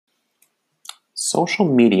Social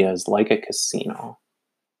media is like a casino.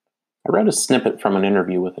 I read a snippet from an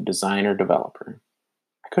interview with a designer developer.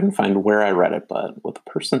 I couldn't find where I read it, but what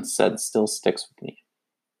the person said still sticks with me.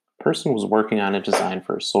 The person was working on a design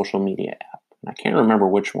for a social media app, and I can't remember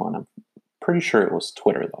which one. I'm pretty sure it was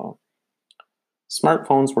Twitter, though.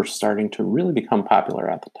 Smartphones were starting to really become popular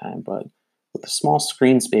at the time, but with the small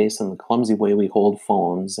screen space and the clumsy way we hold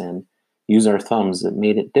phones and use our thumbs, it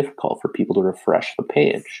made it difficult for people to refresh the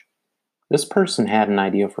page. This person had an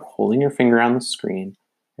idea for holding your finger on the screen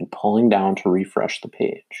and pulling down to refresh the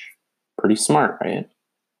page. Pretty smart, right?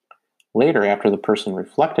 Later, after the person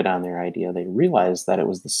reflected on their idea, they realized that it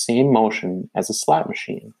was the same motion as a slot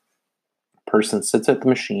machine. The person sits at the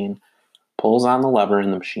machine, pulls on the lever,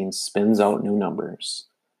 and the machine spins out new numbers.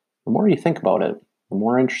 The more you think about it, the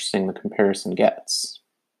more interesting the comparison gets.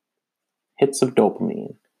 Hits of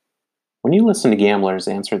dopamine. When you listen to gamblers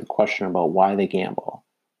answer the question about why they gamble,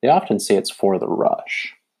 they often say it's for the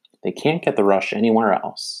rush. They can't get the rush anywhere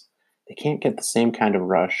else. They can't get the same kind of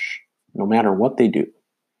rush no matter what they do.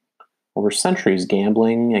 Over centuries,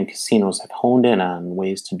 gambling and casinos have honed in on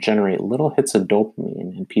ways to generate little hits of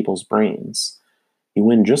dopamine in people's brains. You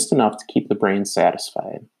win just enough to keep the brain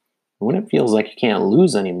satisfied. And when it feels like you can't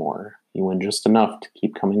lose anymore, you win just enough to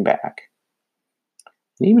keep coming back.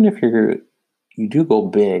 And even if you do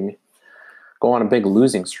go on a big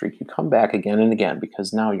losing streak, you come back again and again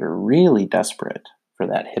because now you're really desperate for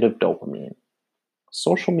that hit of dopamine.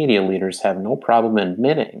 Social media leaders have no problem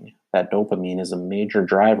admitting that dopamine is a major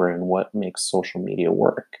driver in what makes social media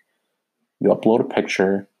work. You upload a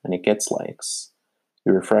picture and it gets likes.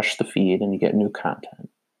 You refresh the feed and you get new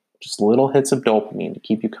content. Just little hits of dopamine to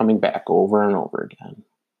keep you coming back over and over again.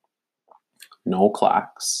 No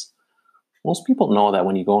clocks. Most people know that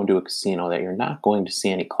when you go into a casino that you're not going to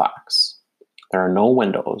see any clocks. There are no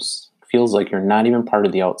windows. It feels like you're not even part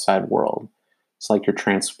of the outside world. It's like you're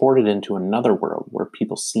transported into another world where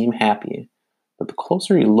people seem happy, but the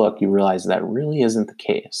closer you look, you realize that really isn't the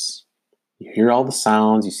case. You hear all the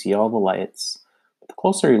sounds, you see all the lights, but the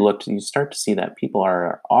closer you look, you start to see that people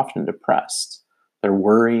are often depressed. They're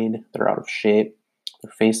worried, they're out of shape,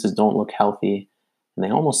 their faces don't look healthy, and they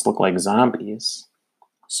almost look like zombies.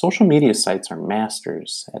 Social media sites are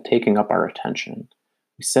masters at taking up our attention.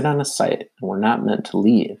 We sit on a site and we're not meant to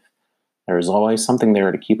leave. There is always something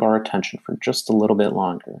there to keep our attention for just a little bit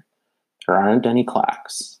longer. There aren't any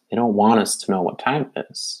clocks. They don't want us to know what time it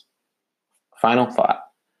is. Final thought.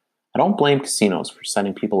 I don't blame casinos for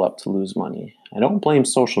setting people up to lose money. I don't blame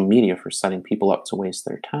social media for setting people up to waste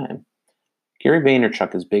their time. Gary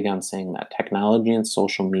Vaynerchuk is big on saying that technology and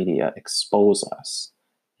social media expose us,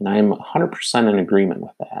 and I am 100% in agreement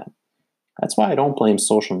with that. That's why I don't blame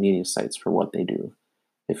social media sites for what they do.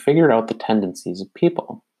 They figured out the tendencies of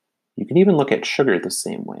people. You can even look at sugar the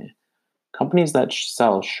same way. Companies that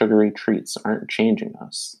sell sugary treats aren't changing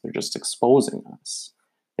us, they're just exposing us.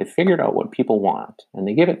 They figured out what people want, and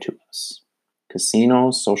they give it to us.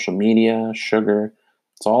 Casinos, social media, sugar,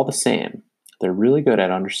 it's all the same. They're really good at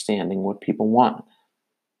understanding what people want.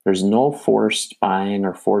 There's no forced buying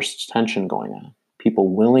or forced attention going on.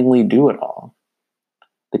 People willingly do it all.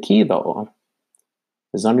 The key, though,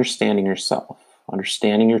 is understanding yourself,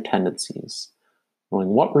 understanding your tendencies, knowing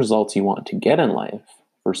what results you want to get in life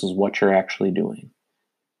versus what you're actually doing.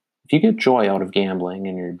 If you get joy out of gambling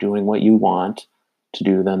and you're doing what you want to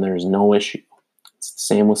do, then there's no issue. It's the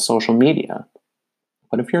same with social media.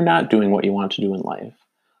 But if you're not doing what you want to do in life,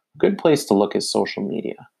 a good place to look is social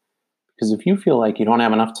media. Because if you feel like you don't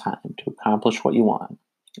have enough time to accomplish what you want,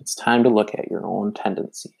 it's time to look at your own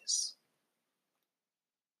tendencies.